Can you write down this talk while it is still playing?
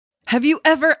Have you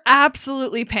ever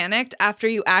absolutely panicked after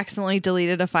you accidentally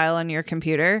deleted a file on your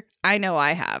computer? I know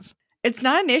I have. It's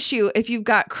not an issue if you've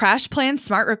got CrashPlan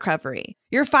Smart Recovery.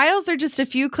 Your files are just a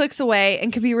few clicks away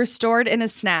and can be restored in a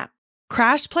snap.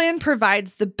 CrashPlan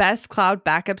provides the best cloud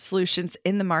backup solutions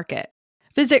in the market.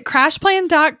 Visit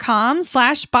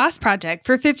crashplan.com/bossproject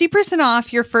for 50%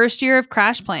 off your first year of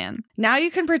CrashPlan. Now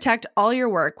you can protect all your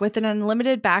work with an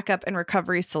unlimited backup and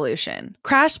recovery solution.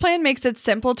 CrashPlan makes it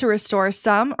simple to restore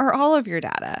some or all of your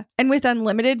data. And with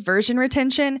unlimited version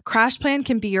retention, CrashPlan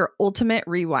can be your ultimate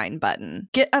rewind button.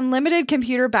 Get unlimited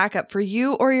computer backup for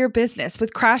you or your business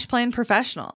with CrashPlan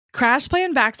Professional.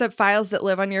 CrashPlan backs up files that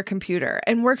live on your computer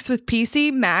and works with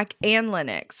PC, Mac, and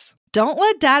Linux. Don't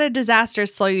let data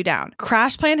disasters slow you down.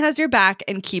 CrashPlan has your back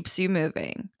and keeps you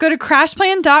moving. Go to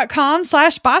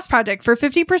crashplan.com/bossproject for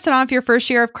 50% off your first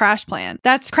year of CrashPlan.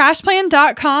 That's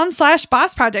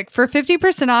crashplan.com/bossproject for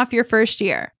 50% off your first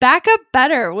year. Back up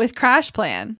better with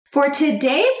CrashPlan. For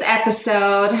today's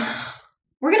episode,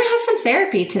 we're going to have some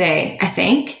therapy today, I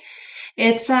think.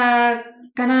 It's gonna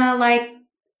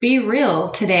be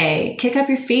real today. Kick up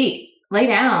your feet, lay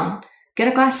down. Get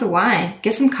a glass of wine,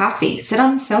 get some coffee, sit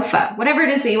on the sofa, whatever it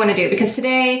is that you want to do. Because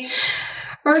today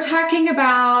we're talking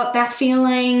about that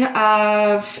feeling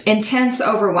of intense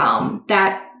overwhelm,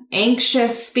 that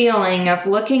anxious feeling of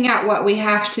looking at what we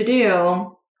have to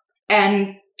do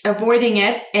and avoiding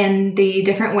it in the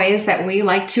different ways that we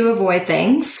like to avoid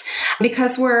things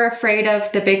because we're afraid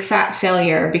of the big fat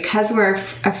failure, because we're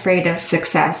afraid of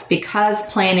success, because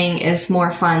planning is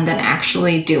more fun than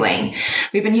actually doing.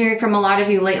 We've been hearing from a lot of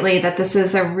you lately that this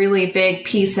is a really big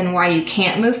piece in why you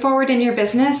can't move forward in your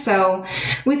business. So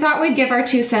we thought we'd give our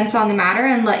 2 cents on the matter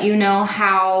and let you know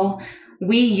how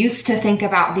we used to think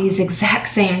about these exact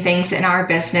same things in our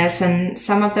business and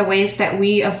some of the ways that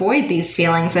we avoid these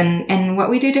feelings and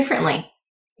what we do differently.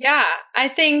 Yeah, I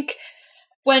think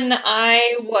when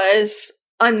I was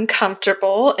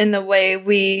uncomfortable in the way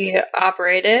we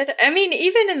operated, I mean,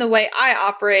 even in the way I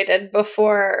operated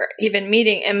before even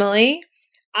meeting Emily,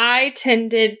 I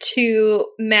tended to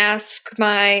mask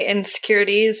my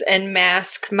insecurities and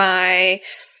mask my,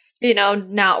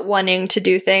 not wanting to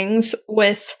do things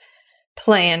with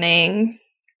planning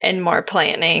and more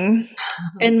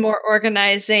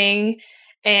organizing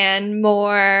and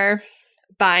more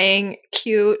buying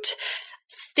cute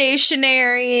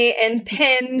stationery and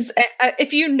pens.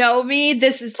 If you know me,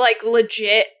 this is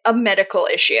legit a medical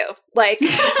issue.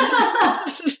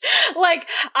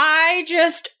 I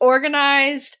just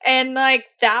organized and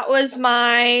that was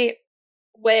my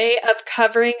way of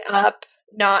covering up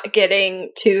not getting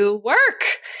to work.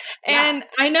 Yeah. And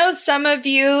I know some of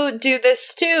you do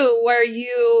this too, where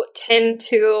you tend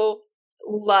to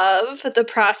love the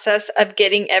process of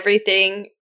getting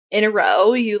everything in a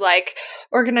row. You like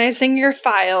organizing your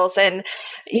files and,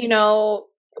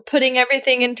 putting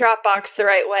everything in Dropbox the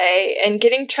right way and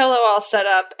getting Trello all set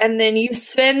up. And then you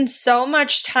spend so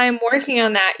much time working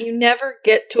on that, you never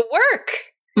get to work.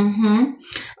 Mm-hmm.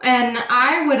 And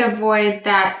I would avoid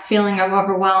that feeling of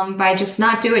overwhelm by just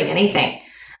not doing anything.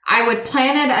 I would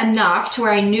plan it enough to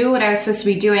where I knew what I was supposed to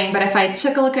be doing. But if I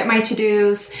took a look at my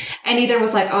to-dos and either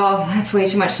was oh, that's way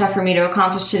too much stuff for me to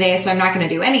accomplish today, so I'm not going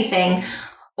to do anything.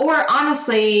 Or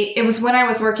honestly, it was when I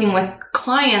was working with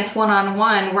clients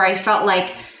one-on-one where I felt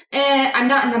I'm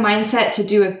not in the mindset to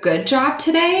do a good job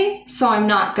today, so I'm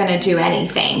not going to do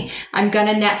anything. I'm going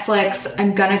to Netflix.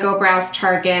 I'm going to go browse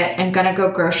Target. I'm going to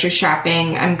go grocery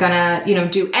shopping. I'm going to,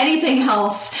 do anything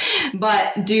else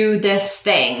but do this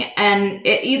thing. And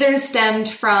it either stemmed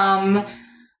from,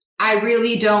 I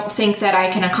really don't think that I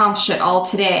can accomplish it all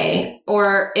today,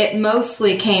 or it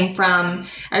mostly came from,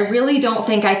 I really don't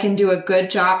think I can do a good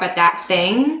job at that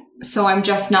thing, so I'm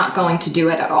just not going to do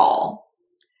it at all.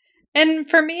 And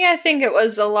for me, I think it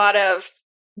was a lot of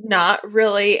not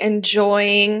really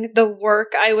enjoying the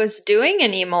work I was doing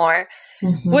anymore,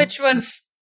 which was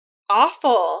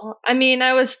awful. I mean,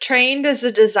 I was trained as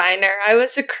a designer. I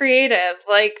was a creative.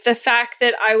 The fact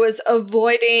that I was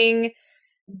avoiding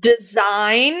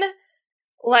design,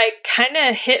 kind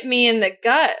of hit me in the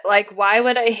gut. Why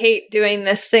would I hate doing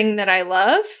this thing that I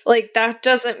love? That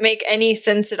doesn't make any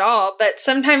sense at all. But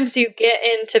sometimes you get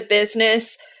into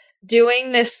business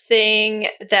doing this thing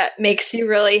that makes you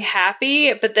really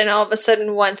happy, but then all of a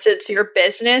sudden, once it's your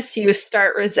business, you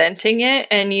start resenting it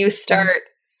and you start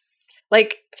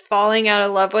falling out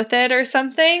of love with it or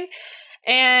something.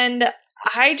 And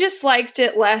I just liked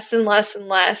it less and less and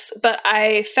less. But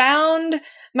I found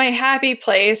my happy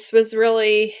place was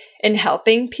really in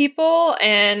helping people.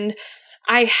 And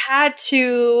I had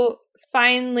to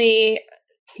finally,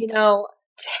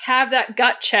 have that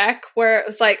gut check where it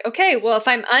was like, okay, well, if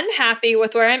I'm unhappy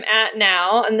with where I'm at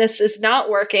now and this is not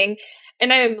working,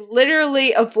 and I'm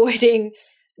literally avoiding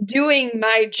doing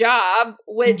my job,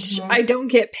 which I don't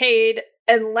get paid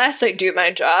unless I do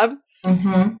my job,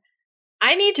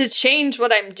 I need to change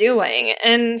what I'm doing.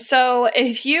 And so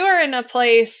if you are in a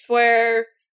place where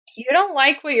you don't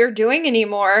like what you're doing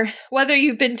anymore, whether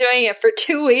you've been doing it for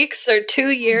 2 weeks or 2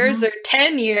 years or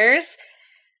 10 years,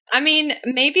 I mean,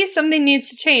 maybe something needs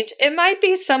to change. It might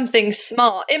be something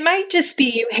small. It might just be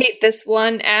you hate this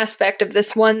one aspect of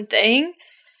this one thing.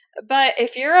 But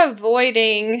if you're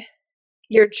avoiding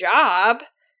your job,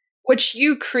 which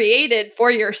you created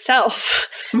for yourself,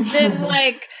 then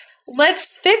like,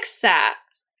 let's fix that.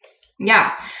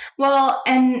 Yeah. Well,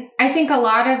 and I think a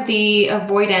lot of the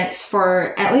avoidance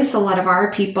for at least a lot of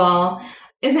our people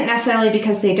isn't necessarily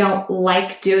because they don't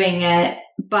like doing it,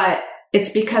 but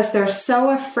it's because they're so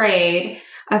afraid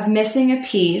of missing a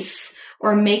piece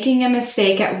or making a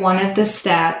mistake at one of the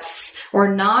steps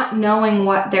or not knowing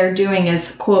what they're doing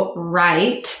is, quote,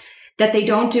 right, that they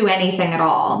don't do anything at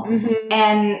all.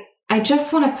 And I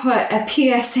just want to put a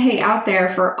PSA out there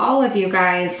for all of you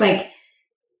guys, like,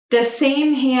 the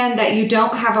same hand that you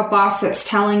don't have a boss that's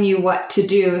telling you what to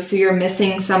do, so you're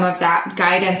missing some of that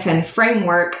guidance and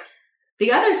framework.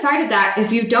 The other side of that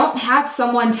is you don't have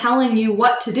someone telling you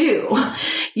what to do.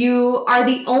 You are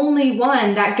the only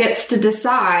one that gets to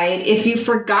decide if you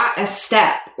forgot a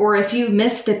step or if you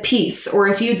missed a piece or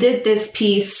if you did this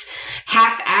piece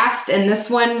half-assed and this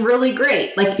one really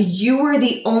great. Like, you are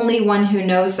the only one who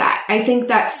knows that. I think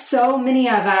that so many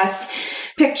of us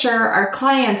picture our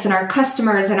clients and our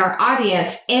customers and our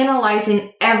audience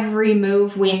analyzing every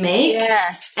move we make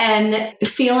and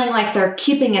feeling like they're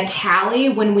keeping a tally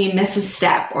when we miss a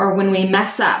step or when we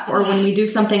mess up or when we do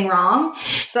something wrong.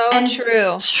 So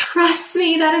true. Trust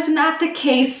me, that is not the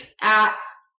case at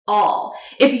all.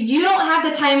 If you don't have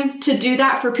the time to do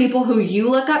that for people who you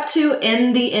look up to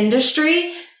in the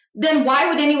industry, then why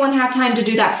would anyone have time to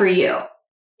do that for you?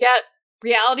 Yeah,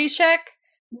 reality check.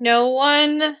 No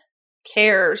one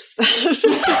cares. In the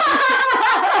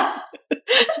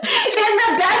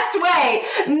best way.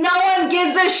 No one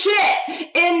gives a shit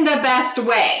in the best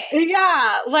way.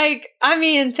 Yeah, like, I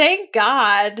mean, thank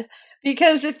God.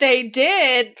 Because if they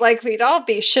did, like, we'd all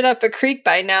be shit up a creek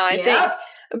by now, I think.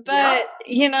 But,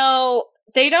 you know,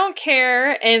 they don't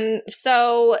care. And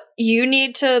so you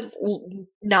need to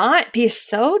not be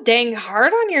so dang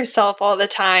hard on yourself all the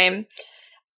time.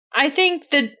 I think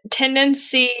the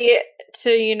tendency to,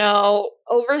 you know,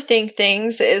 overthink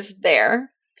things is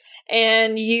there.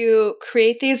 And you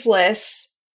create these lists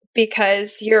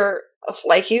because you're,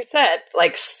 like you said,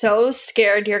 like, so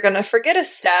scared you're going to forget a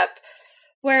step.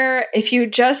 Where if you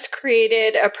just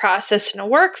created a process and a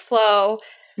workflow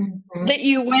that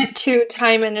you went to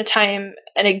time and time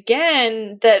and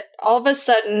again, that all of a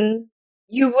sudden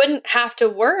you wouldn't have to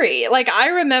worry. Like, I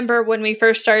remember when we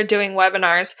first started doing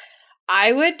webinars,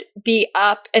 I would be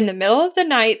up in the middle of the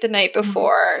night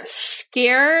before,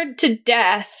 scared to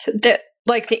death that,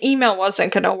 like, the email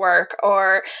wasn't going to work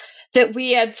or that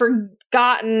we had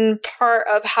forgotten part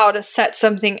of how to set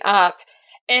something up.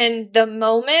 And the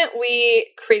moment we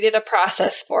created a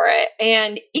process for it,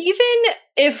 and even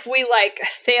if we, like,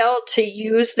 failed to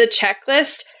use the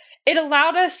checklist, it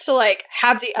allowed us to, like,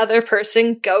 have the other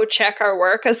person go check our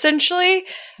work, essentially.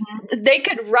 They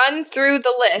could run through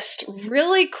the list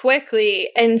really quickly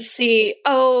and see,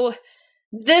 oh,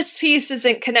 this piece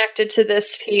isn't connected to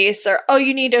this piece, or, oh,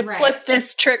 you need to flip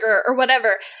this trigger, or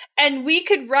whatever. And we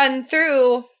could run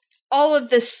through all of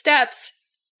the steps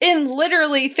in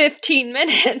literally 15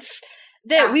 minutes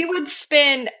that we would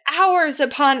spend hours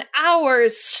upon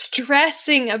hours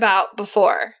stressing about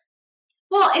before.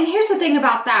 Well, and here's the thing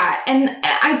about that. And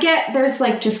I get there's,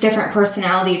 like, just different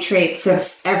personality traits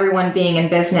of everyone being in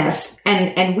business.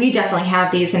 And we definitely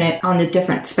have these on the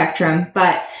different spectrum.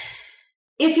 But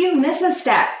if you miss a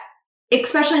step,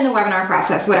 especially in the webinar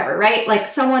process, whatever, right? Like,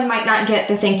 someone might not get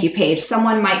the thank you page.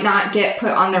 Someone might not get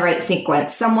put on the right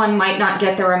sequence. Someone might not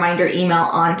get the reminder email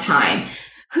on time.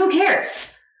 Who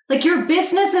cares? Like, your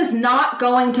business is not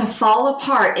going to fall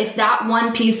apart if that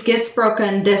one piece gets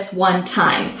broken this one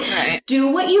time. Right.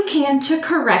 Do what you can to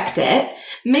correct it,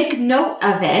 make note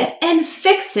of it, and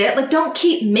fix it. Like, don't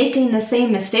keep making the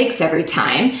same mistakes every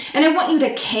time. And I want you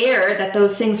to care that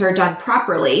those things are done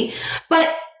properly.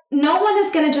 But no one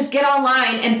is going to just get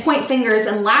online and point fingers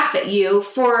and laugh at you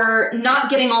for not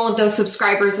getting all of those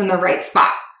subscribers in the right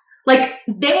spot. Like,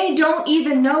 they don't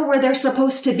even know where they're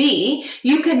supposed to be.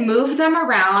 You can move them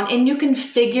around and you can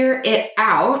figure it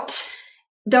out.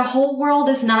 The whole world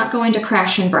is not going to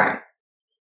crash and burn.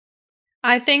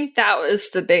 I think that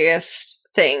was the biggest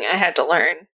thing I had to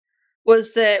learn,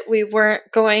 was that we weren't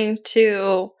going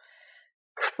to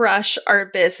crush our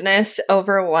business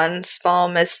over one small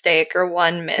mistake or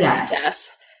one misstep.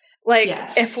 Yes. Like,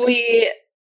 Yes. if we,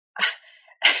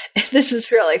 this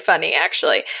is really funny,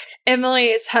 actually.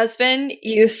 Emily's husband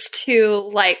used to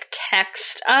like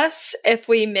text us if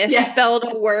we misspelled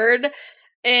a word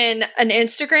in an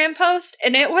Instagram post,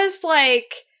 and it was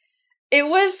like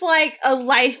a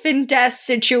life and death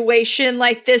situation.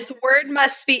 Like, this word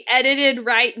must be edited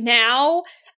right now,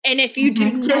 and if you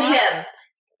do to him,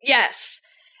 yes.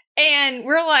 And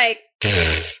we're like,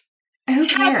 who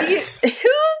cares? Who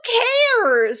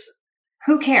cares?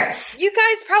 Who cares? You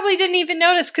guys probably didn't even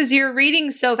notice because you're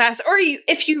reading so fast. Or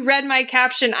if you read my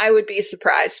caption, I would be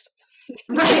surprised.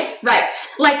 Right.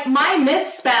 Like, my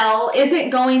misspell isn't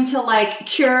going to like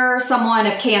cure someone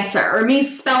of cancer, or me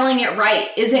spelling it right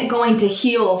isn't going to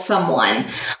heal someone.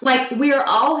 Like, we're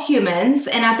all humans.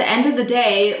 And at the end of the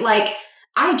day, like,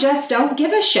 I just don't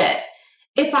give a shit.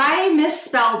 If I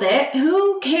misspelled it,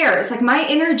 who cares? Like, my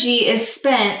energy is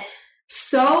spent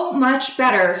so much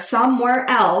better somewhere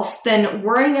else than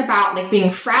worrying about like being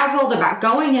frazzled about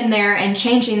going in there and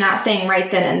changing that thing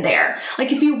right then and there.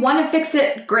 Like, if you want to fix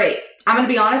it, great. I'm going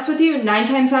to be honest with you, 9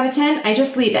 times out of 10, I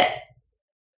just leave it.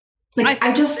 Like,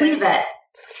 I just leave it.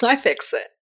 I fix it.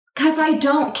 Because I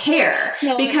don't care.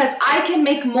 No, because I can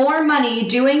make more money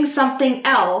doing something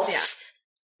else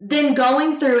than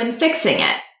going through and fixing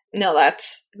it. No,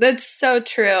 that's so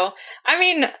true. I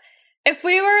mean, if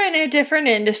we were in a different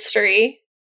industry,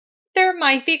 there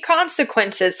might be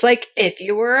consequences. Like, if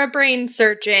you were a brain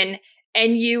surgeon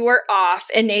and you were off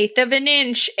 1/8 of an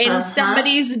inch in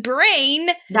somebody's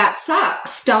brain. That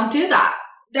sucks. Don't do that.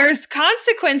 There's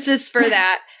consequences for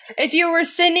that. If you were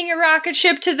sending a rocket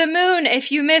ship to the moon,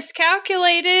 if you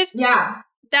miscalculated,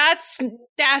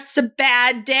 that's a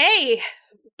bad day.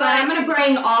 But I'm going to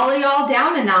bring all of y'all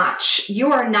down a notch.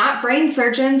 You are not brain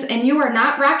surgeons and you are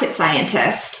not rocket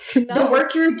scientists. No. The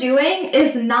work you're doing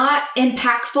is not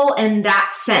impactful in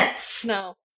that sense.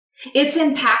 No. It's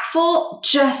impactful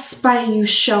just by you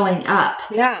showing up.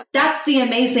 Yeah. That's the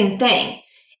amazing thing.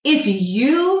 If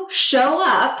you show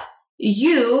up,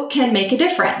 you can make a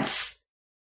difference.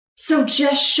 So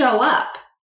just show up.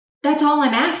 That's all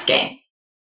I'm asking.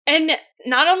 And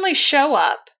not only show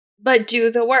up, but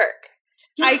do the work.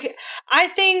 Yeah. I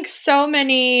think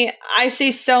I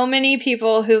see so many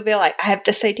people who be like, I have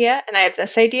this idea and I have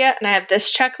this idea and I have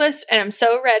this checklist and I'm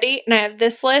so ready and I have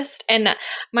this list and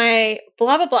my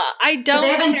blah, blah, blah. They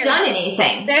haven't done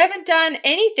anything. They haven't done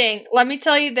anything. Let me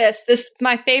tell you this is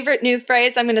my favorite new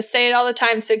phrase. I'm going to say it all the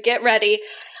time. So get ready.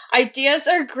 Ideas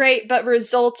are great, but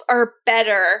results are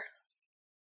better.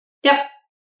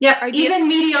 Yep. Even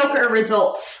mediocre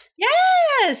results.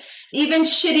 Yes. Even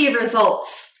shitty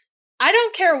results. I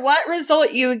don't care what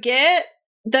result you get.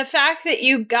 The fact that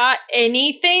you got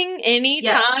anything,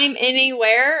 anytime,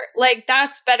 anywhere, like,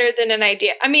 that's better than an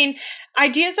idea. I mean,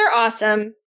 ideas are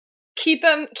awesome. Keep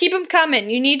them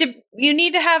coming. You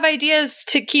need to have ideas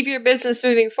to keep your business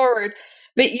moving forward,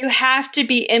 but you have to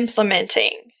be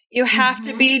implementing. You have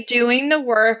to be doing the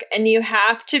work and you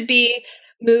have to be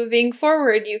moving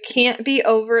forward. You can't be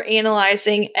over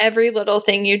analyzing every little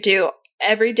thing you do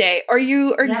every day, or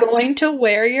you are going to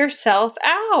wear yourself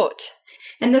out.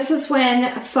 And this is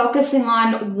when focusing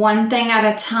on one thing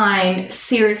at a time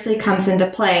seriously comes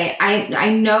into play. I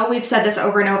know we've said this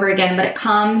over and over again, but it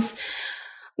comes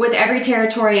with every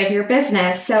territory of your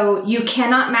business. So you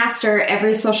cannot master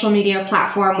every social media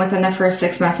platform within the first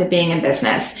 6 months of being in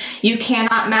business. You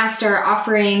cannot master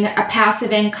offering a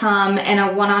passive income and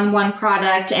a one-on-one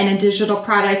product and a digital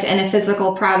product and a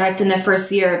physical product in the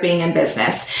first year of being in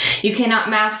business. You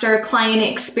cannot master client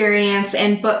experience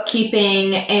and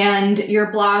bookkeeping and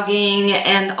your blogging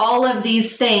and all of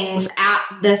these things at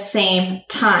the same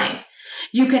time.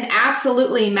 You can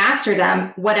absolutely master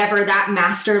them, whatever that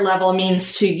master level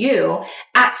means to you,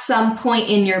 at some point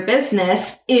in your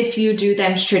business if you do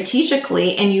them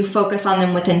strategically and you focus on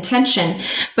them with intention.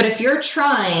 But if you're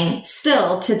trying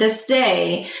still to this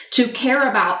day to care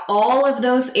about all of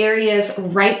those areas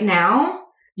right now,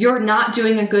 you're not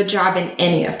doing a good job in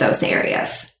any of those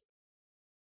areas.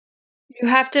 You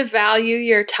have to value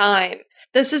your time.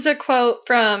 This is a quote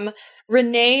from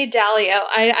Renee Dalio.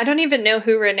 I don't even know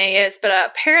who Renee is, but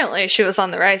apparently she was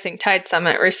on the Rising Tide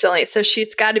Summit recently, so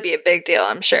she's got to be a big deal,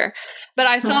 I'm sure. But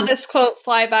I saw this quote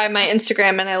fly by my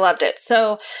Instagram and I loved it.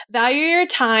 So, value your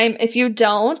time. If you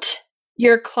don't,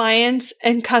 your clients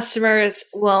and customers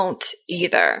won't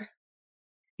either.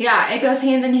 Yeah, it goes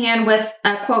hand in hand with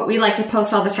a quote we like to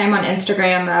post all the time on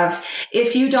Instagram of,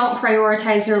 if you don't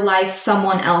prioritize your life,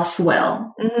 someone else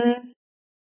will. Mm-hmm.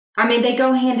 I mean, they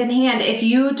go hand in hand. If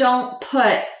you don't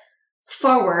put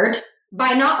forward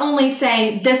by not only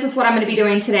saying, this is what I'm going to be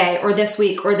doing today or this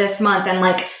week or this month, and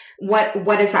like,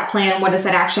 what is that plan? What is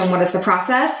that action? What is the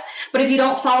process? But if you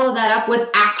don't follow that up with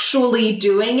actually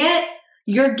doing it,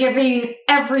 you're giving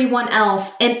everyone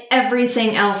else and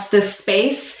everything else the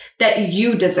space that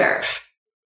you deserve.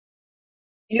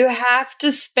 You have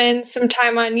to spend some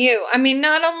time on you. I mean,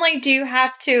 not only do you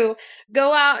have to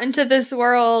go out into this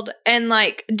world and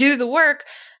like do the work,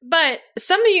 but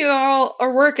some of you all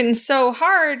are working so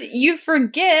hard, you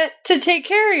forget to take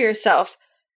care of yourself.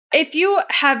 If you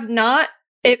have not,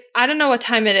 I don't know what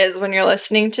time it is when you're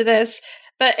listening to this,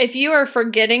 but if you are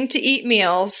forgetting to eat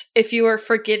meals, if you are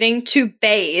forgetting to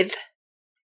bathe,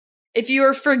 if you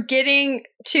are forgetting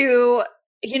to,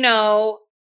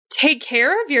 take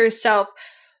care of yourself,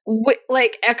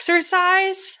 like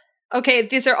exercise. Okay,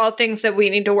 these are all things that we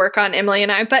need to work on, Emily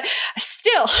and I, but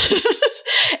still,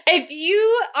 if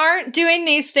you aren't doing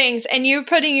these things and you're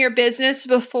putting your business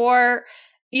before,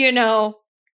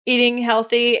 eating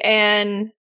healthy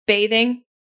and bathing.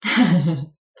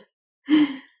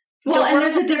 Well, and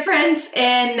there's a difference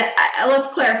in,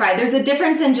 let's clarify, there's a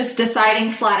difference in just deciding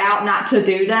flat out not to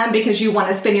do them because you want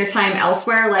to spend your time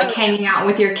elsewhere, like hanging out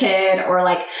with your kid or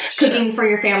like cooking for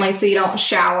your family so you don't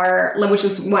shower, which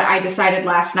is what I decided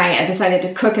last night. I decided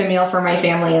to cook a meal for my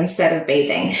family instead of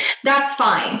bathing. That's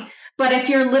fine. But if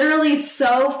you're literally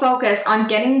so focused on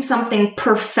getting something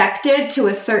perfected to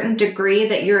a certain degree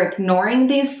that you're ignoring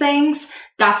these things,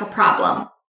 that's a problem.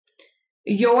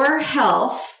 Your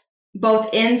health,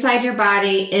 both inside your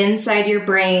body, inside your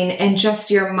brain, and just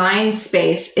your mind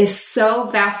space is so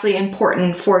vastly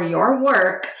important for your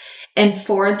work and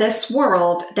for this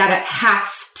world that it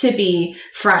has to be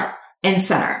front and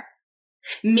center.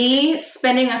 Me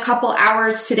spending a couple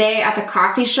hours today at the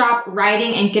coffee shop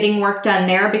writing and getting work done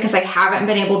there because I haven't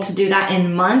been able to do that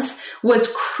in months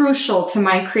was crucial to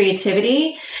my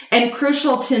creativity and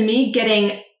crucial to me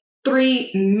getting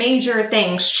 3 major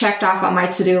things checked off on my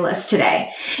to-do list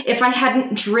today. If I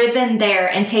hadn't driven there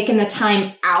and taken the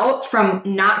time out from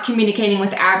not communicating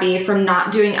with Abby, from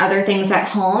not doing other things at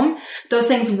home, those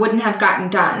things wouldn't have gotten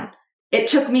done. It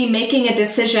took me making a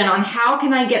decision on how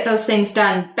can I get those things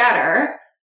done better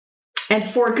and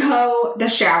forego the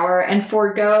shower and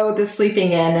forego the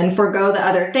sleeping in and forego the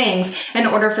other things in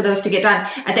order for those to get done.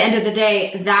 At the end of the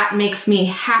day, that makes me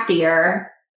happier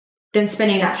than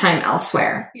spending that time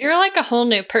elsewhere. You're like a whole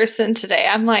new person today.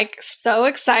 I'm like so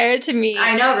excited to meet.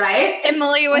 I know, right?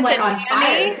 Emily with I'm like on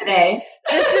fire today.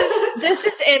 This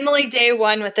is Emily day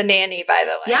 1 with the nanny, by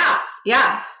the way.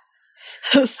 Yeah.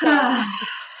 So.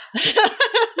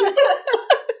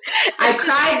 I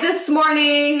cried this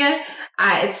morning.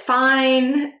 It's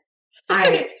fine.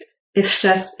 It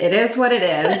is what it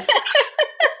is.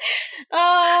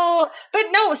 Oh, but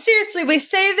no, seriously, we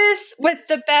say this with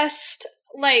the best,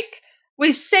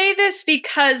 we say this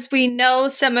because we know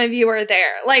some of you are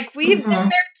there. Like, we've been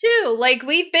there too. Like,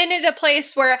 we've been at a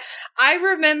place where I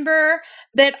remember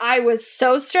that I was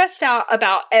so stressed out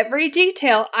about every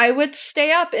detail. I would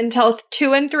stay up until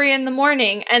 2 and 3 in the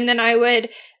morning, and then I would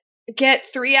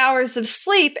get 3 hours of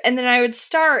sleep, and then I would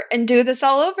start and do this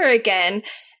all over again.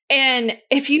 And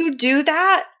if you do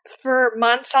that for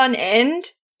months on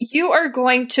end, you are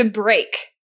going to break.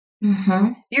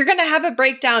 Mm-hmm. You're going to have a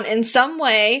breakdown in some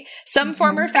way, some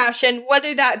form or fashion,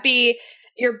 whether that be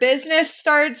your business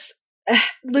starts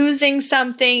losing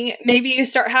something. Maybe you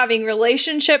start having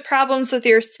relationship problems with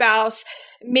your spouse.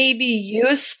 Maybe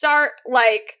you start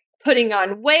putting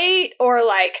on weight, or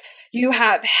you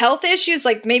have health issues.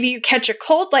 Like maybe you catch a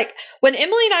cold. Like when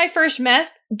Emily and I first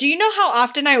met, do you know how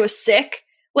often I was sick?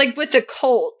 Like with a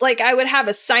cold, I would have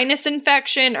a sinus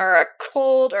infection or a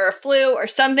cold or a flu or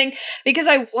something because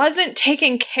I wasn't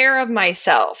taking care of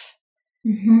myself.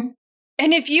 Mm-hmm.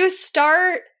 And if you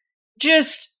start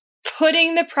just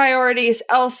putting the priorities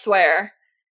elsewhere,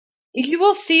 you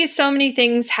will see so many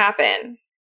things happen.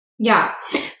 Yeah.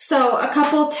 So a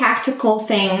couple tactical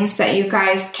things that you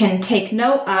guys can take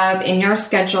note of in your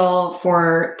schedule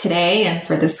for today and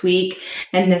for this week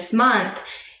and this month.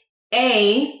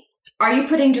 Are you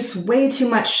putting just way too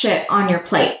much shit on your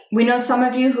plate? We know some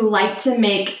of you who like to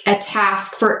make a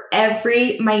task for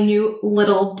every minute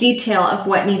little detail of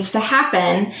what needs to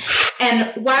happen.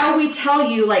 And while we tell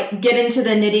you, get into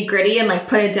the nitty gritty and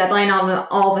put a deadline on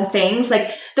all the things,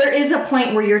 there is a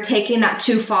point where you're taking that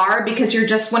too far because you're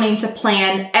just wanting to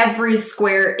plan every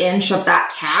square inch of that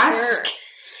task. Sure.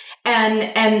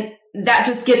 And that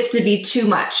just gets to be too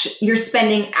much. You're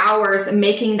spending hours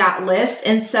making that list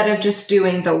instead of just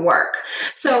doing the work.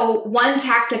 So one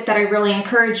tactic that I really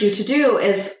encourage you to do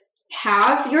is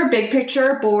have your big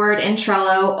picture board in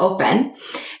Trello open,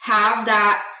 have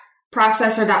that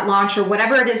process or that launch or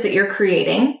whatever it is that you're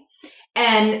creating.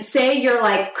 And say you're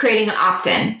like creating an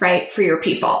opt-in, right, for your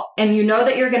people. And you know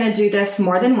that you're going to do this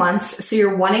more than once. So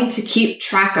you're wanting to keep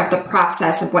track of the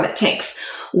process of what it takes.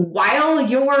 While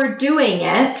you're doing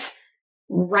it,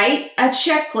 write a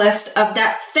checklist of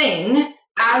that thing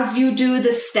as you do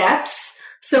the steps.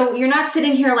 So you're not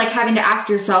sitting here like having to ask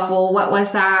yourself, well, what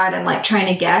was that? And like trying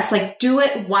to guess, like do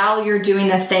it while you're doing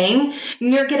the thing.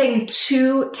 And you're getting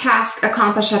 2 tasks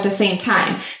accomplished at the same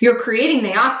time. You're creating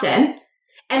the opt-in.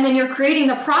 And then you're creating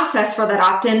the process for that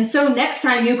opt-in. So next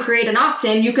time you create an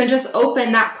opt-in, you can just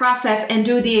open that process and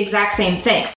do the exact same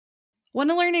thing.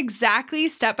 Want to learn exactly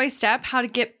step by step how to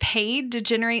get paid to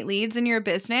generate leads in your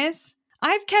business?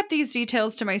 I've kept these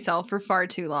details to myself for far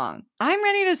too long. I'm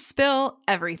ready to spill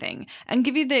everything and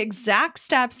give you the exact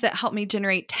steps that help me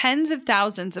generate tens of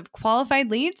thousands of qualified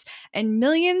leads and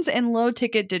millions in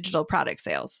low-ticket digital product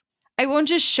sales. I won't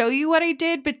just show you what I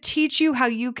did, but teach you how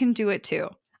you can do it too.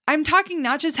 I'm talking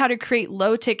not just how to create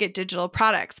low-ticket digital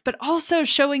products, but also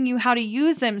showing you how to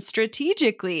use them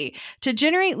strategically to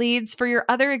generate leads for your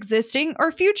other existing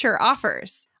or future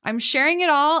offers. I'm sharing it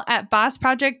all at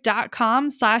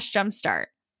bossproject.com/jumpstart,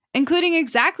 including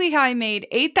exactly how I made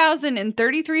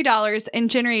 $8,033 and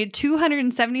generated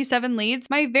 277 leads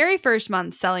my very first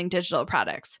month selling digital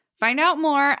products. Find out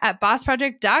more at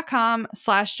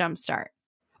bossproject.com/jumpstart.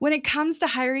 When it comes to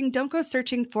hiring, don't go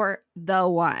searching for the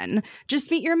one. Just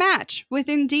meet your match with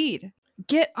Indeed.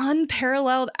 Get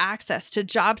unparalleled access to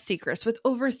job seekers with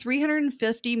over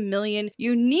 350 million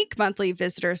unique monthly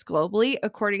visitors globally,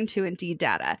 according to Indeed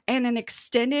data, and an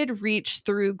extended reach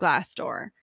through Glassdoor.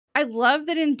 I love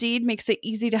that Indeed makes it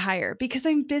easy to hire because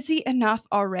I'm busy enough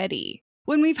already.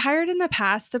 When we've hired in the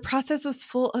past, the process was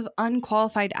full of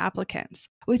unqualified applicants.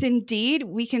 With Indeed,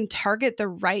 we can target the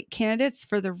right candidates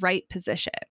for the right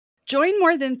position. Join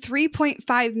more than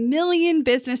 3.5 million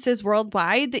businesses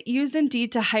worldwide that use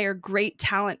Indeed to hire great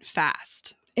talent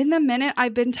fast. In the minute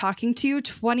I've been talking to you,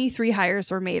 23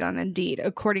 hires were made on Indeed,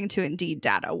 according to Indeed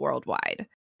data worldwide.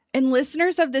 And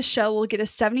listeners of this show will get a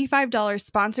 $75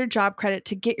 sponsored job credit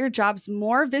to get your jobs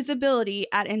more visibility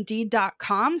at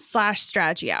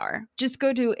Indeed.com/Strategy Hour. Just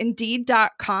go to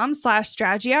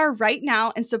Indeed.com/Strategy Hour right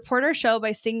now and support our show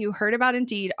by saying you heard about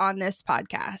Indeed on this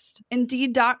podcast.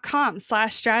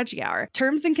 Indeed.com/Strategy Hour.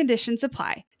 Terms and conditions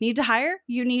apply. Need to hire?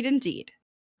 You need Indeed.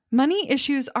 Money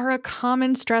issues are a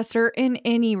common stressor in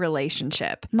any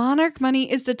relationship. Monarch Money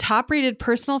is the top-rated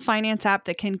personal finance app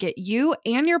that can get you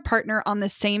and your partner on the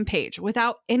same page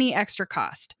without any extra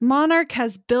cost. Monarch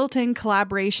has built-in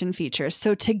collaboration features,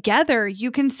 so together you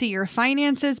can see your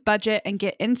finances, budget, and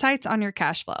get insights on your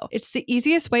cash flow. It's the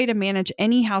easiest way to manage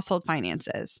any household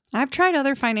finances. I've tried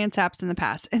other finance apps in the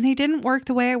past, and they didn't work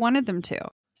the way I wanted them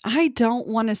to. I don't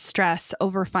want to stress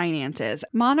over finances.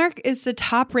 Monarch is the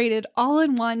top-rated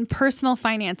all-in-one personal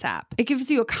finance app. It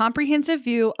gives you a comprehensive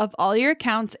view of all your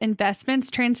accounts, investments,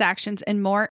 transactions, and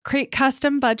more. Create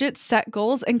custom budgets, set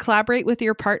goals, and collaborate with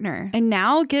your partner. And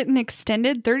now get an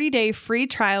extended 30-day free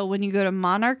trial when you go to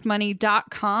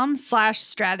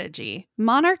monarchmoney.com/strategy.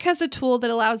 Monarch has a tool that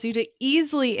allows you to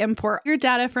easily import your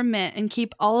data from Mint and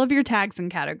keep all of your tags and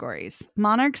categories.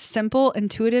 Monarch's simple,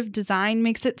 intuitive design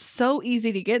makes it so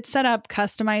easy to get set up,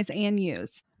 customize, and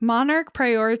use. Monarch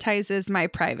prioritizes my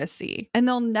privacy, and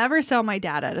they'll never sell my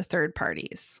data to third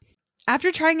parties.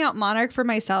 After trying out Monarch for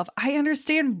myself, I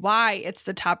understand why it's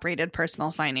the top-rated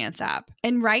personal finance app.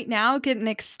 And right now, get an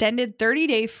extended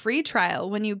 30-day free trial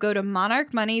when you go to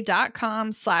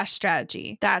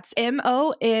monarchmoney.com/strategy. That's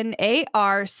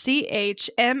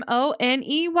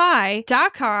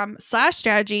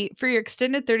monarchmoney.com/strategy for your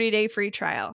extended 30-day free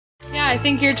trial. Yeah, I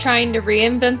think you're trying to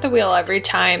reinvent the wheel every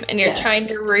time, and you're trying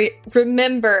to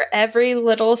remember every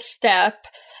little step.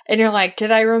 And you're like,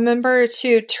 did I remember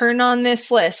to turn on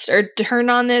this list or turn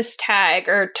on this tag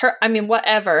or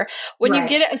whatever. When you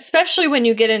get it, especially when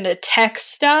you get into tech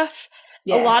stuff,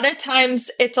 a lot of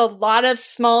times it's a lot of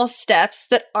small steps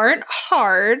that aren't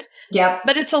hard. Yep.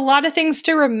 But it's a lot of things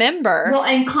to remember. Well,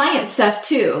 and client stuff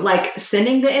too, like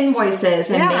sending the invoices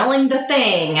and mailing the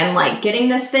thing and like getting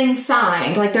this thing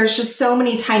signed. Like there's just so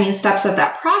many tiny steps of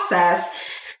that process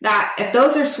that if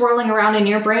those are swirling around in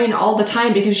your brain all the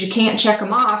time because you can't check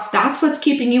them off, that's what's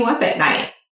keeping you up at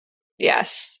night.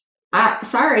 Yes.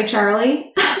 Sorry,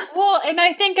 Charlie. Well, and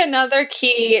I think another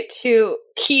key to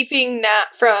keeping that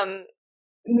from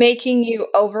making you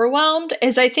overwhelmed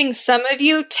is I think some of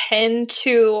you tend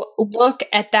to look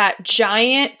at that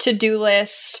giant to-do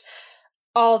list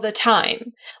all the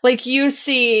time. Like you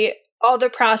see all the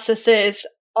processes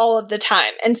all of the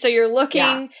time. And so you're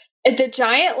looking at the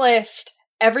giant list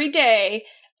every day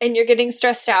and you're getting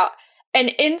stressed out. And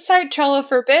inside Trello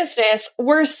for Business,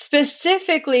 we're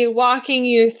specifically walking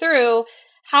you through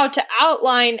how to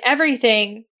outline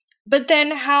everything, but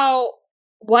then how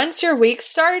once your week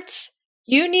starts,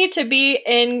 you need to be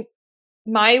in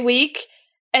my week,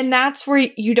 and that's where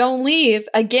you don't leave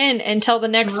again until the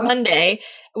next Monday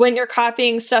when you're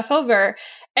copying stuff over.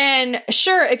 And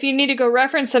sure, if you need to go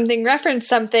reference something,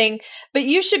 but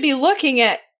you should be looking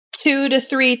at 2 to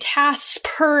 3 tasks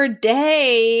per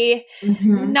day,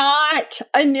 not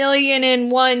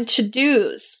 1,000,001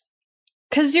 to-dos.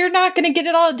 Because you're not going to get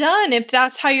it all done if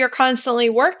that's how you're constantly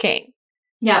working.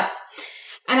 Yeah.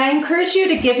 And I encourage you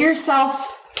to give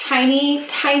yourself tiny,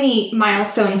 tiny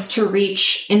milestones to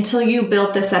reach until you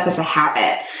build this up as a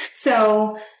habit.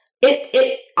 So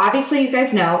it obviously, you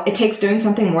guys know, it takes doing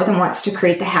something more than once to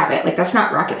create the habit. Like, that's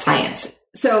not rocket science.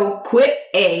 So quit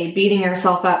beating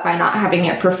yourself up by not having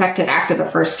it perfected after the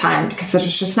first time, because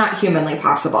it's just not humanly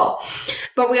possible.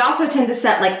 But we also tend to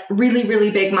set like really, really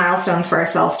big milestones for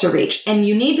ourselves to reach. And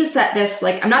you need to set this,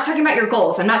 like, I'm not talking about your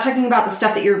goals. I'm not talking about the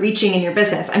stuff that you're reaching in your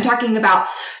business. I'm talking about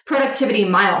productivity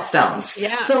milestones.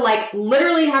 Yeah. So like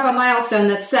literally have a milestone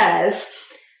that says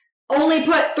only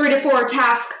put 3 to 4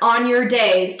 tasks on your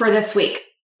day for this week.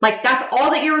 Like, that's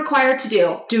all that you're required to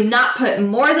do. Do not put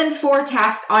more than 4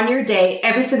 tasks on your day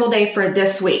every single day for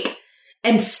this week.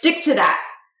 And stick to that.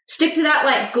 Stick to that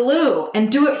like glue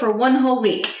and do it for one whole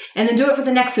week. And then do it for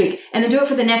the next week. And then do it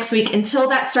for the next week until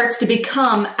that starts to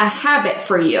become a habit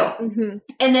for you.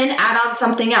 And then add on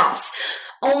something else.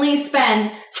 Only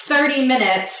spend 30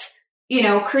 minutes,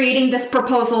 creating this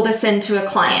proposal to send to a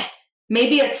client.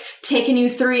 Maybe it's taken you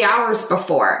 3 hours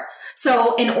before.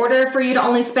 So in order for you to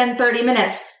only spend 30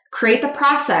 minutes, create the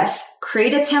process,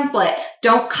 create a template.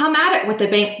 Don't come at it with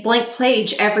a blank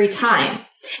page every time.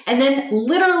 And then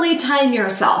literally time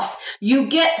yourself. You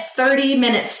get 30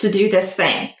 minutes to do this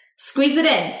thing. Squeeze it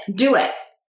in. Do it.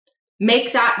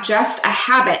 Make that just a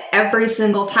habit every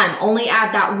single time. Only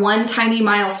add that one tiny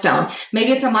milestone.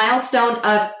 Maybe it's a milestone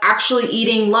of actually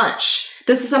eating lunch.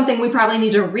 This is something we probably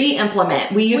need to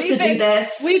re-implement. We used to do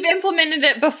this. We've implemented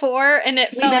it before and it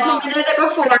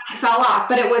fell off.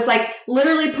 But it was like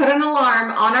literally put an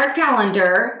alarm on our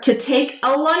calendar to take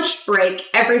a lunch break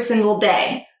every single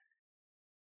day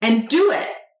and do it.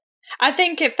 I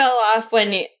think it fell off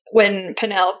when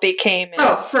Penelope came in.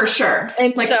 Oh, for sure.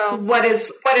 And like, so what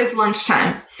is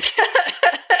lunchtime?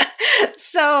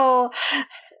 So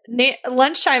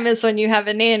lunchtime is when you have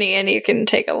a nanny and you can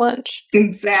take a lunch.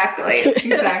 Exactly.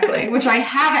 Which I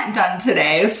haven't done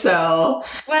today, so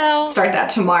start that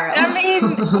tomorrow. I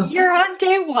mean, you're on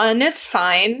day 1. It's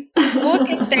fine. We'll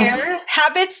get there.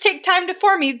 Habits take time to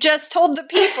form. You just told the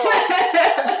people.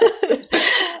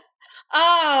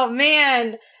 Oh,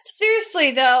 man.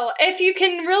 Seriously, though, if you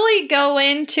can really go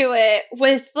into it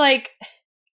with, like,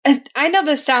 I know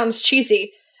this sounds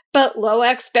cheesy, but low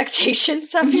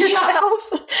expectations of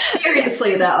yourself.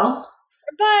 Seriously, though.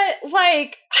 But,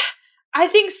 like, I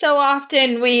think so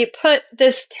often we put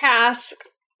this task,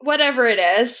 whatever it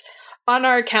is, on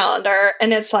our calendar,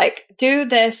 and it's like, do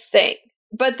this thing.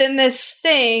 But then this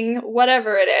thing,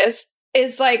 whatever it is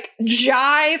like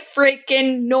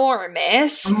freaking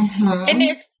enormous. And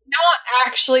it's not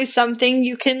actually something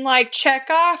you can like check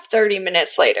off 30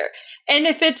 minutes later. And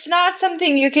if it's not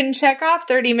something you can check off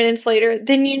 30 minutes later,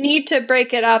 then you need to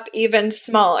break it up even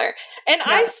smaller. And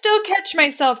I still catch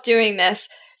myself doing this.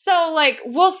 So like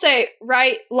we'll say,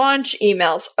 write launch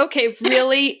emails. Okay,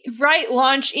 really? Write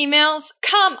launch emails?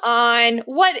 Come on.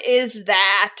 What is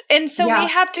that? And so we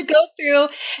have to go through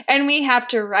and we have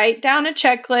to write down a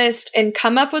checklist and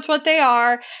come up with what they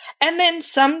are. And then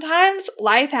sometimes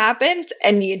life happens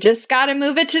and you just got to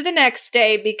move it to the next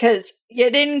day because you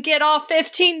didn't get all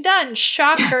 15 done.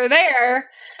 Shocker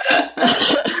there.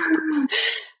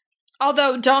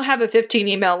 Although don't have a 15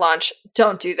 email launch.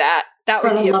 Don't do that. That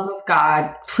would For the love of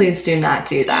God, please do not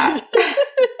do that.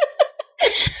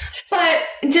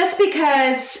 But just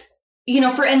because,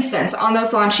 for instance, on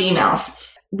those launch emails,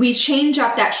 we change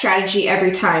up that strategy every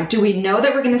time. Do we know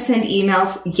that we're going to send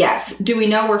emails? Yes. Do we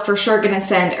know we're for sure going to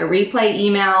send a replay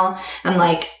email and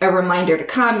like a reminder to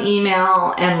come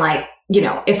email and like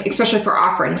if especially if we're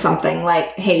offering something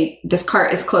like, hey, this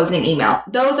cart is closing email,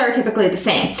 those are typically the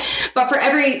same. But for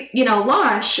every,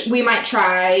 launch, we might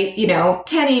try, 10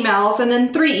 emails and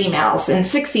then 3 emails and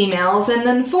 6 emails and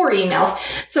then 4 emails.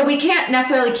 So we can't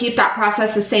necessarily keep that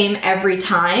process the same every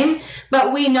time,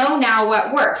 but we know now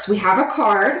what works. We have a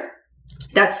card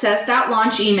that says that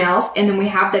launch emails, and then we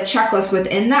have the checklist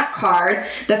within that card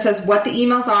that says what the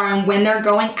emails are and when they're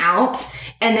going out,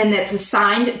 and then it's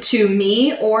assigned to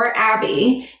me or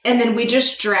Abby, and then we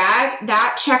just drag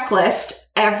that checklist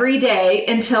every day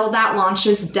until that launch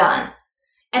is done.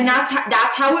 And that's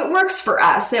how it works for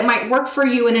us. It might work for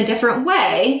you in a different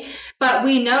way, but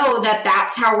we know that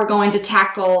that's how we're going to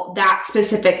tackle that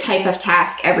specific type of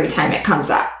task every time it comes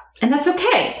up, and that's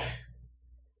okay.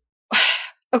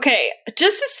 Okay,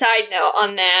 just a side note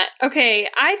on that. Okay,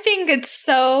 I think it's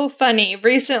so funny.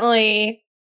 Recently,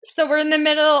 so we're in the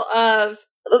middle of,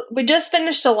 we just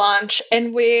finished a launch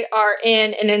and we are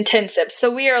in an intensive. So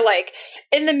we are like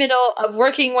in the middle of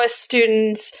working with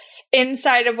students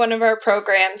inside of one of our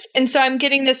programs. And so I'm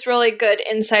getting this really good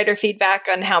insider feedback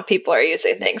on how people are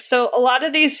using things. So a lot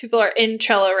of these people are in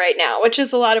Trello right now, which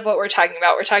is a lot of what we're talking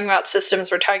about. We're talking about systems.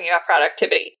 We're talking about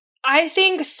productivity. I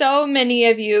think so many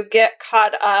of you get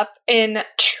caught up in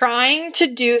trying to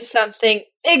do something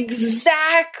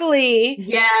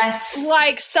exactly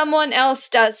like someone else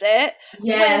does it.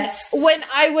 Yes. When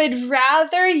I would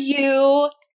rather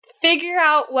you figure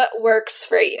out what works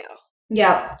for you.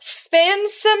 Yep. Spend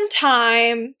some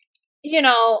time,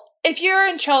 if you're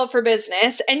in Trello for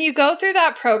Business and you go through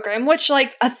that program, which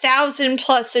like 1,000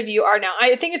 plus of you are now.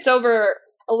 I think it's over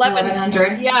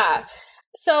 1,100. Yeah.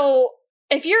 So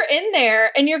if you're in there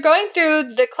and you're going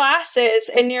through the classes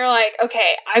and you're like,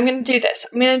 okay, I'm going to do this.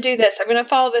 I'm going to do this. I'm going to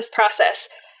follow this process.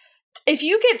 If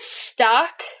you get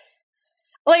stuck,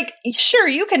 like, sure,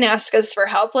 you can ask us for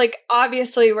help. Like,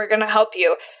 obviously, we're going to help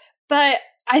you. But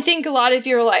I think a lot of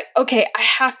you are like, okay, I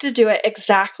have to do it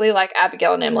exactly like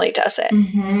Abigail and Emily does it.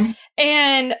 Mm-hmm.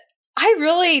 And I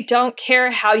really don't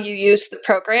care how you use the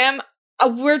program.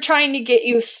 We're trying to get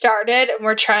you started and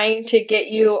we're trying to get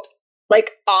you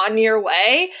like on your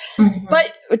way,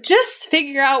 but just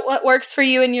figure out what works for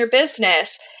you in your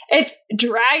business. If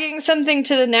dragging something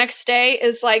to the next day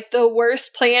is like the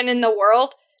worst plan in the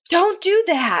world, don't do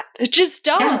that. Just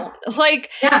don't.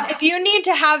 If you need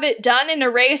to have it done and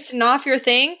erased and off your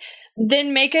thing,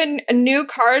 then make a new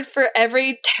card for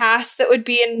every task that would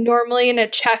be normally in a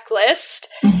checklist,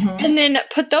 and then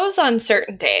put those on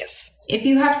certain days. If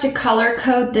you have to color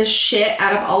code the shit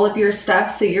out of all of your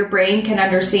stuff so your brain can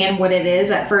understand what it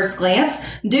is at first glance,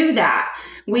 do that.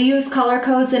 We use color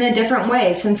codes in a different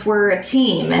way since we're a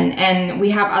team and we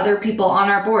have other people on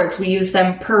our boards. We use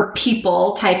them per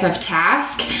people type of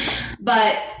task,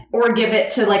 or give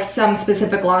it to like some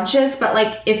specific launches. But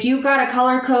like if you got a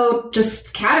color code,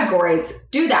 just categories,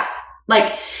 do that.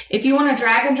 Like if you want to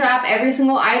drag and drop every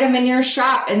single item in your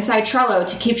shop inside Trello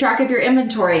to keep track of your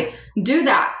inventory, do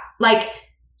that. Like,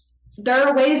 there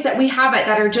are ways that we have it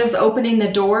that are just opening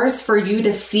the doors for you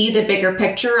to see the bigger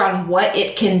picture on what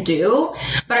it can do.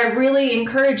 But I really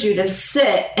encourage you to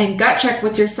sit and gut check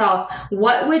with yourself.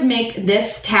 What would make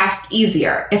this task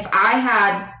easier? If I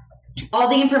had all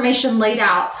the information laid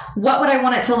out, what would I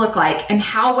want it to look like? And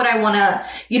how would I want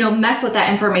to, mess with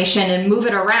that information and move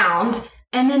it around?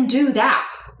 And then do that.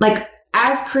 Like,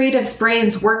 as creatives'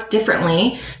 brains work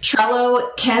differently,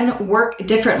 Trello can work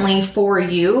differently for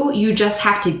you. You just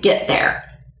have to get there.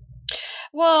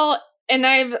 Well, and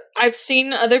I've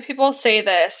seen other people say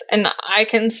this, and I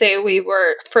can say we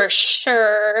were for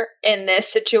sure in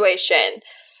this situation.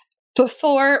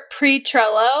 Before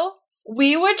pre-Trello,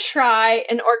 we would try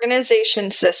an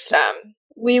organization system.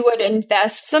 We would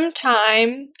invest some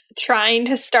time trying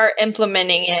to start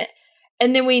implementing it.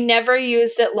 And then we never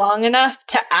used it long enough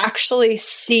to actually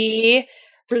see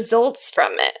results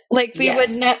from it. Like we would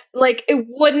it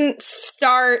wouldn't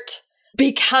start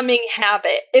becoming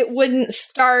habit. It wouldn't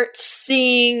start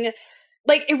seeing,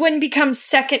 it wouldn't become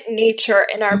second nature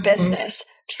in our business.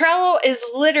 Trello is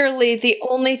literally the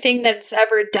only thing that's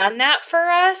ever done that for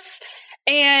us.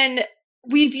 And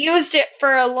we've used it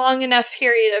for a long enough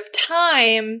period of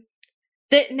time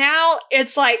that now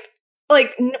it's like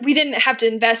we didn't have to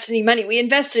invest any money. We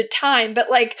invested time, but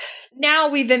now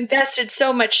we've invested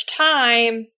so much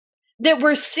time that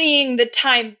we're seeing the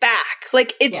time back.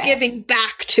 It's giving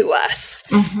back to us.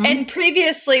 And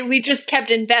previously we just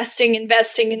kept investing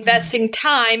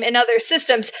time in other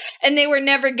systems, and they were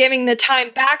never giving the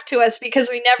time back to us because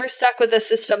we never stuck with the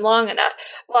system long enough.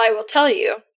 Well, I will tell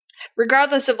you,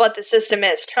 regardless of what the system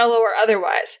is, Trello or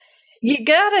otherwise, you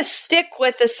gotta stick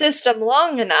with the system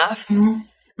long enough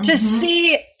to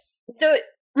see the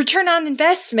return on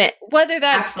investment, whether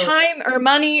that's Absolutely. time or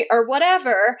money or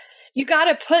whatever, you got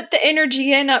to put the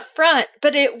energy in up front,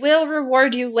 but it will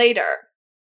reward you later.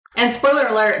 And spoiler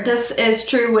alert, this is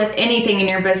true with anything in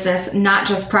your business, not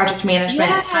just project management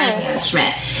and time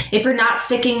management. If you're not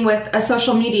sticking with a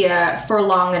social media for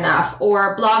long enough,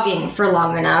 or blogging for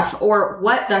long enough, or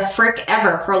what the frick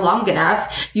ever for long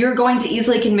enough, you're going to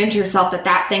easily convince yourself that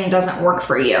that thing doesn't work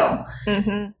for you.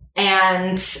 Mm-hmm.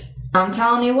 And I'm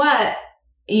telling you what,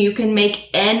 you can make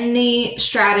any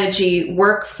strategy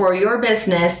work for your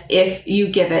business if you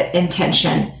give it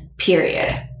intention,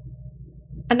 period.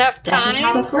 Enough time, that's just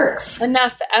how this works.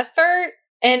 Enough effort,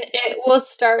 and it will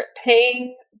start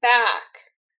paying back.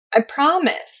 I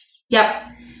promise. Yep.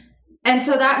 And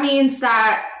so that means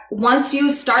that once you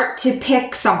start to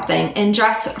pick something and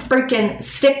just freaking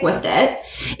stick with it,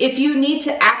 if you need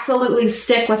to absolutely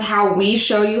stick with how we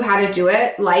show you how to do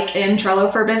it, like in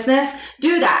Trello for Business,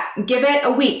 do that. Give it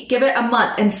a week, give it a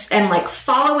month, and like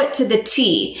follow it to the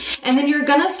T. And then you're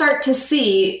going to start to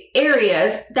see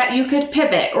areas that you could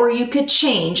pivot or you could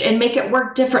change and make it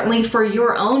work differently for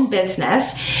your own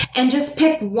business. And just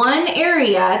pick one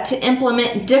area to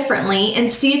implement differently and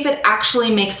see if it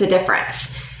actually makes a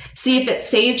difference. See if it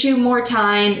saved you more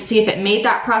time, see if it made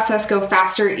that process go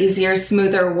faster, easier,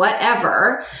 smoother,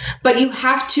 whatever. But you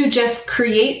have to just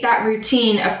create that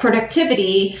routine of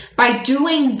productivity by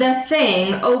doing the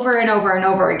thing over and over and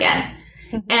over again.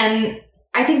 And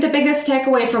I think the biggest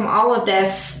takeaway from all of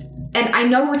this, and I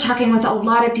know we're talking with a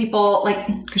lot of people, like,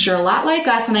 because you're a lot like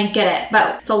us and I get it,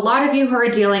 but it's a lot of you who are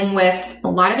dealing with a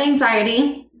lot of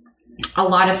anxiety, a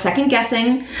lot of second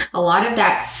guessing, a lot of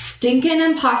that stinking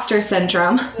imposter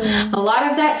syndrome, a lot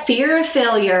of that fear of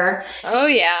failure. Oh,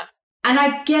 yeah. And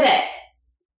I get it.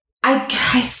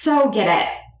 I so get it.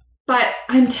 But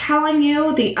I'm telling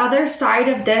you, the other side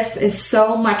of this is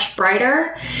so much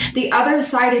brighter. The other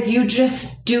side of you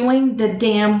just doing the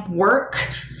damn work.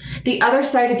 The other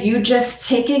side of you just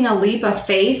taking a leap of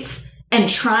faith and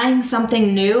trying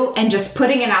something new and just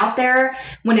putting it out there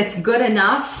when it's good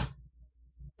enough.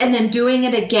 And then doing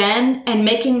it again and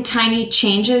making tiny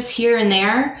changes here and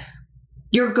there,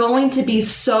 you're going to be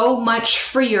so much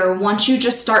freer once you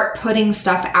just start putting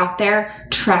stuff out there.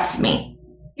 Trust me.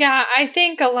 Yeah, I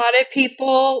think a lot of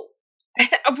people,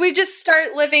 we just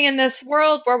start living in this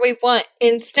world where we want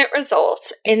instant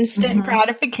results, instant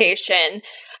gratification.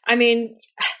 I mean,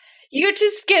 you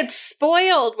just get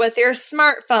spoiled with your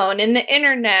smartphone and the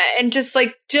internet and just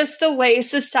the way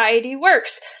society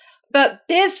works. But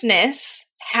business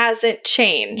hasn't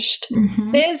changed.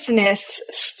 Business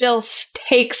still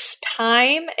takes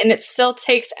time and it still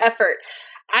takes effort.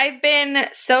 I've been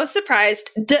so surprised.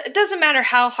 It doesn't matter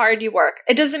how hard you work.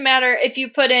 It doesn't matter if you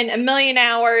put in 1,000,000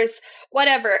 hours,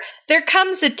 whatever. There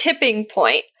comes a tipping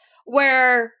point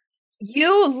where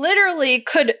you literally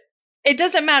could, it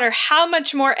doesn't matter how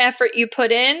much more effort you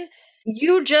put in,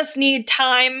 you just need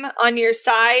time on your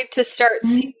side to start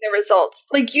seeing the results.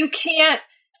 Like, you can't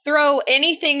throw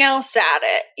anything else at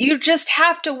it. You just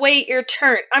have to wait your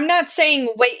turn. I'm not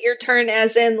saying wait your turn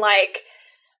as in like,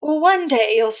 well, one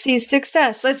day you'll see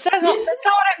success. That's not what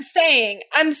I'm saying.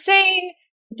 I'm saying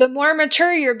the more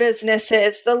mature your business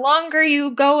is, the longer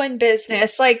you go in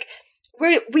business, like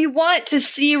we want to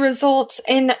see results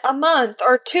in a month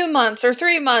or 2 months or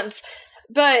 3 months.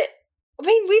 But I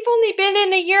mean, we've only been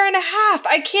in 1.5 years.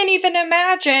 I can't even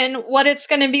imagine what it's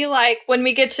going to be like when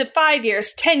we get to 5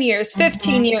 years, 10 years,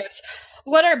 15 years,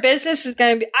 what our business is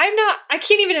going to be. I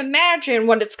can't even imagine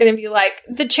what it's going to be like.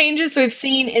 The changes we've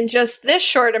seen in just this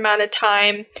short amount of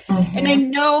time. And I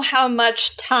know how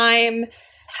much time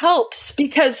helps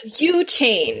because you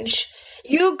change,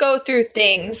 you go through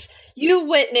things, you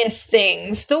witness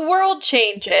things, the world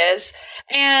changes,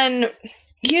 and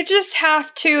you just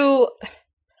have to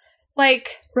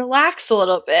like relax a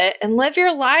little bit and live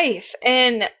your life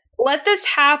and let this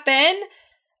happen,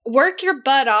 work your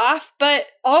butt off, but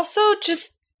also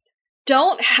just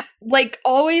don't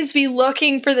always be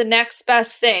looking for the next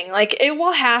best thing. Like, it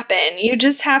will happen. You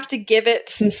just have to give it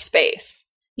some space.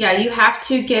 Yeah, you have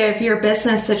to give your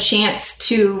business a chance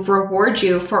to reward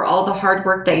you for all the hard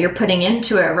work that you're putting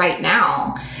into it right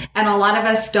now. And a lot of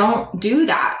us don't do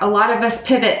that. A lot of us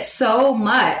pivot so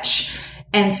much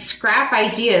and scrap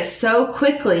ideas so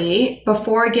quickly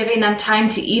before giving them time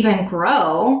to even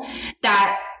grow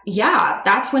that, yeah,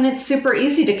 that's when it's super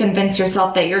easy to convince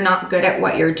yourself that you're not good at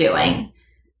what you're doing.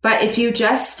 But if you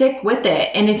just stick with it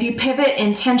and if you pivot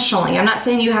intentionally, I'm not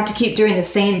saying you have to keep doing the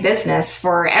same business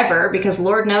forever because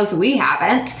Lord knows we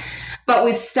haven't, but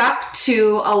we've stuck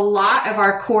to a lot of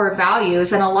our core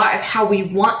values and a lot of how we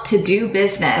want to do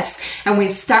business. And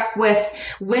we've stuck with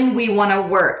when we want to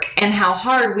work and how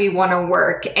hard we want to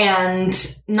work and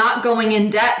not going in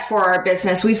debt for our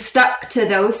business. We've stuck to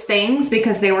those things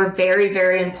because they were very,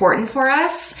 very important for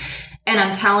us. And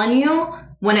I'm telling you,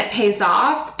 when it pays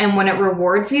off and when it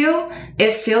rewards you,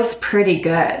 it feels pretty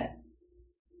good.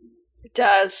 It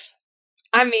does.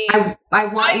 I mean, I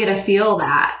want you to feel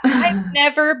that. I've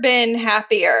never been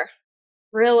happier.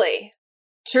 Really.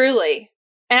 Truly.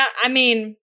 And I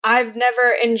mean, I've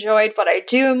never enjoyed what I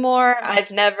do more.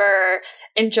 I've never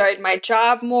enjoyed my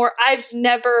job more. I've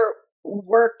never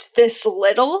worked this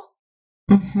little.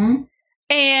 Mm-hmm.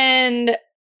 And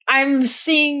I'm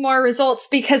seeing more results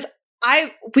because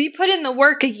we put in the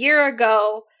work a year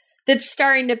ago that's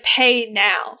starting to pay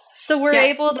now. So we're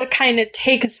able to kind of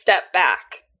take a step back.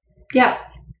 Yep.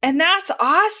 And that's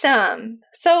awesome.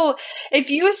 So if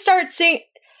you start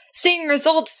seeing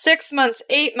results 6 months,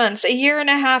 8 months, a year and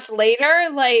a half later,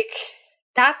 like,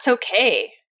 that's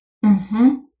okay.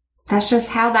 Mm-hmm. That's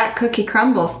just how that cookie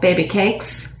crumbles, baby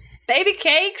cakes. Baby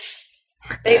cakes.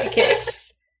 Baby cakes.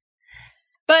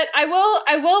 But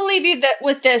I will leave you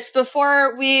with this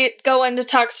before we go into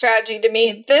talk strategy. To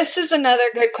me, this is another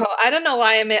good quote. I don't know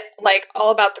why I'm like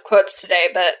all about the quotes today,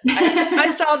 but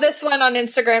I saw this one on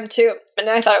Instagram too, and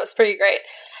I thought it was pretty great.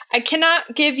 I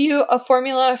cannot give you a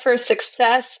formula for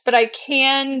success, but I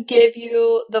can give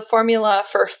you the formula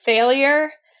for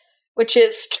failure, which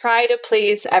is try to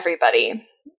please everybody.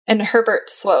 And Herbert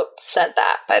Swope said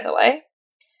that, by the way.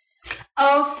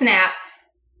 Oh, snap.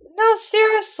 No,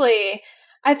 seriously.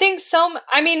 I think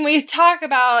we talk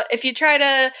about if you try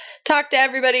to talk to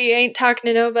everybody, you ain't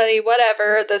talking to nobody,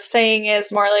 whatever the saying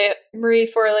is,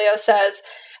 Marie Forleo says.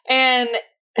 And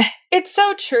it's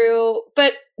so true,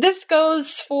 but this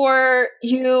goes for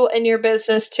you and your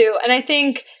business too. And I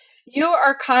think you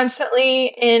are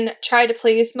constantly in try to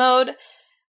please mode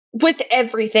with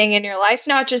everything in your life,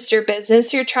 not just your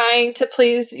business. You're trying to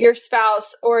please your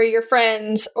spouse or your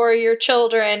friends or your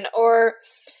children or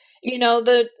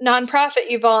the nonprofit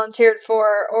you volunteered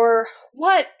for or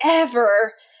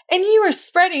whatever. And you are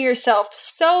spreading yourself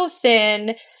so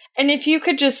thin. And if you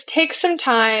could just take some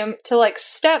time to like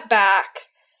step back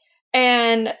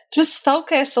and just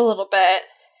focus a little bit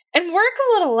and work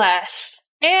a little less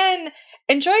and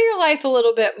enjoy your life a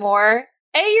little bit more.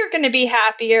 A, you're going to be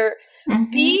happier.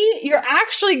 Mm-hmm. B, you're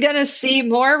actually going to see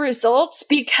more results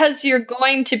because you're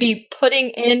going to be putting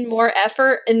in more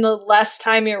effort in the less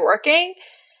time you're working.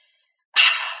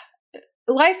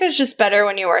 Life is just better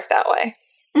when you work that way.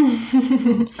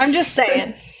 I'm just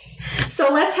saying.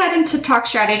 So let's head into talk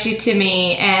strategy to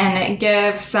me and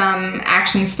give some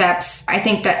action steps I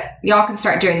think that y'all can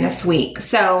start doing this week.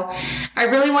 So I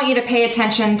really want you to pay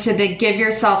attention to the give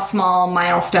yourself small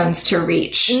milestones to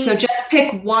reach. Mm-hmm. So just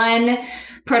pick one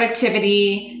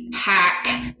productivity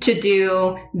hack to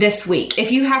do this week.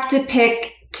 If you have to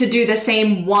pick to do the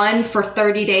same one for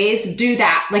 30 days, do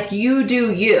that. Like, you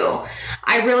do you.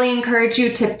 I really encourage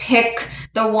you to pick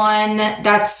the one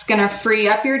that's going to free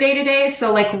up your day-to-day.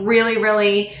 So like really,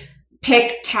 really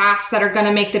pick tasks that are going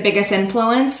to make the biggest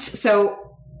influence.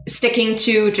 So sticking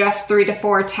to just 3 to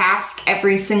 4 tasks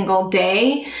every single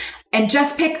day, and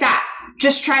just pick that.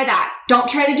 Just try that. Don't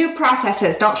try to do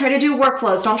processes. Don't try to do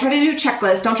workflows. Don't try to do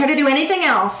checklists. Don't try to do anything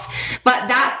else but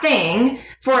that thing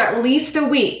for at least a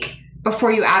week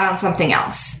before you add on something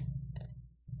else.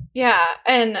 Yeah.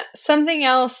 And something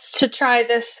else to try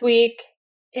this week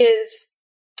is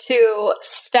to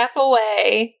step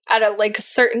away at a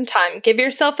certain time. Give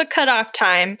yourself a cutoff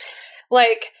time.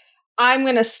 Like, I'm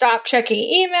going to stop checking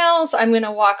emails. I'm going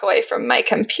to walk away from my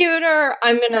computer.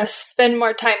 I'm going to spend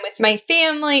more time with my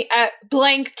family at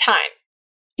blank time.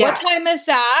 Yeah. What time is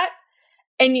that?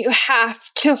 And you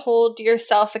have to hold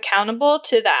yourself accountable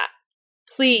to that.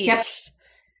 Please. Yep.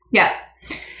 Yeah.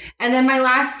 And then my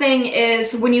last thing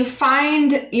is, when you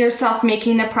find yourself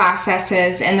making the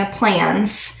processes and the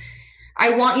plans,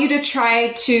 I want you to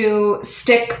try to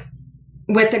stick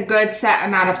with a good set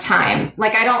amount of time.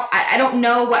 Like, I don't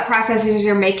know what processes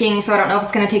you're making, so I don't know if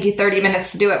it's going to take you 30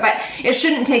 minutes to do it, but it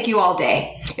shouldn't take you all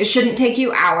day. It shouldn't take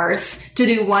you hours to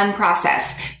do one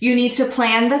process. You need to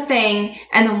plan the thing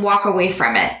and then walk away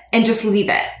from it and just leave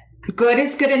it. Good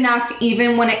is good enough,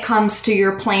 even when it comes to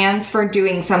your plans for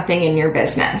doing something in your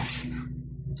business.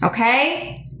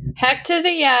 Okay? Heck to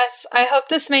the yes. I hope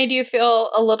this made you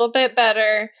feel a little bit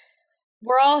better.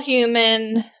 We're all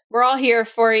human. We're all here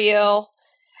for you.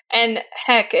 And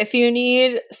heck, if you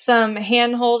need some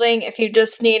hand holding, if you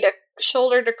just need a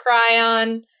shoulder to cry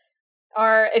on,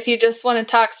 or if you just want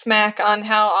to talk smack on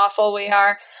how awful we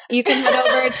are, You can head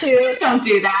over to... Please don't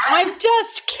do that. I'm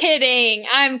just kidding.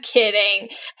 I'm kidding.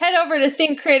 Head over to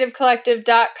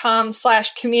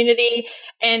thinkcreativecollective.com/community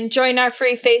and join our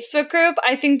free Facebook group.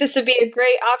 I think this would be a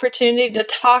great opportunity to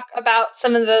talk about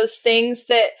some of those things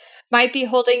that might be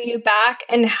holding you back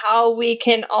and how we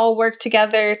can all work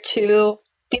together to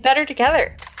be better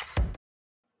together.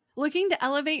 Looking to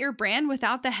elevate your brand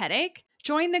without the headache?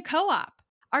 Join the Co-op,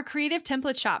 our creative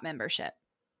template shop membership.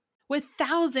 With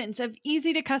thousands of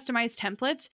easy to customize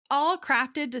templates, all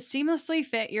crafted to seamlessly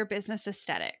fit your business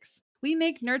aesthetics, we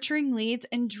make nurturing leads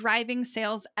and driving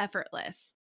sales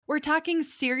effortless. We're talking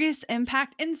serious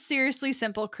impact and seriously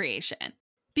simple creation.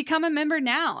 Become a member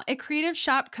now at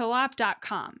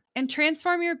creativeshopcoop.com and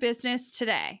transform your business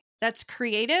today. That's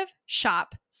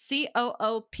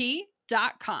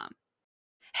creativeshopcoop.com.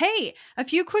 Hey, a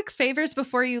few quick favors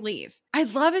before you leave.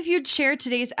 I'd love if you'd share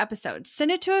today's episode,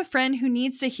 send it to a friend who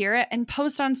needs to hear it, and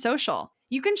post on social.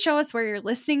 You can show us where you're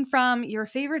listening from, your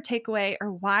favorite takeaway,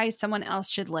 or why someone else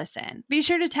should listen. Be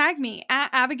sure to tag me at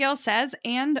Abigail Says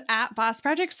and at Boss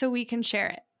Project so we can share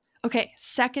it. Okay,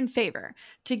 second favor.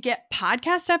 To get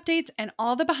podcast updates and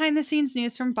all the behind-the-scenes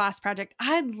news from Boss Project,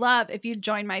 I'd love if you'd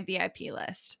join my VIP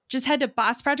list. Just head to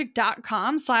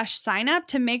bossproject.com/sign-up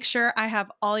to make sure I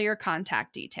have all your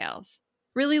contact details.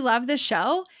 Really love the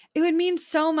show? It would mean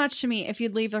so much to me if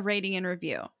you'd leave a rating and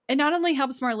review. It not only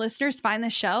helps more listeners find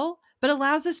the show, but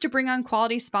allows us to bring on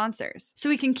quality sponsors so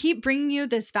we can keep bringing you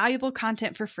this valuable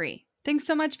content for free. Thanks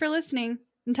so much for listening.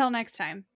 Until next time.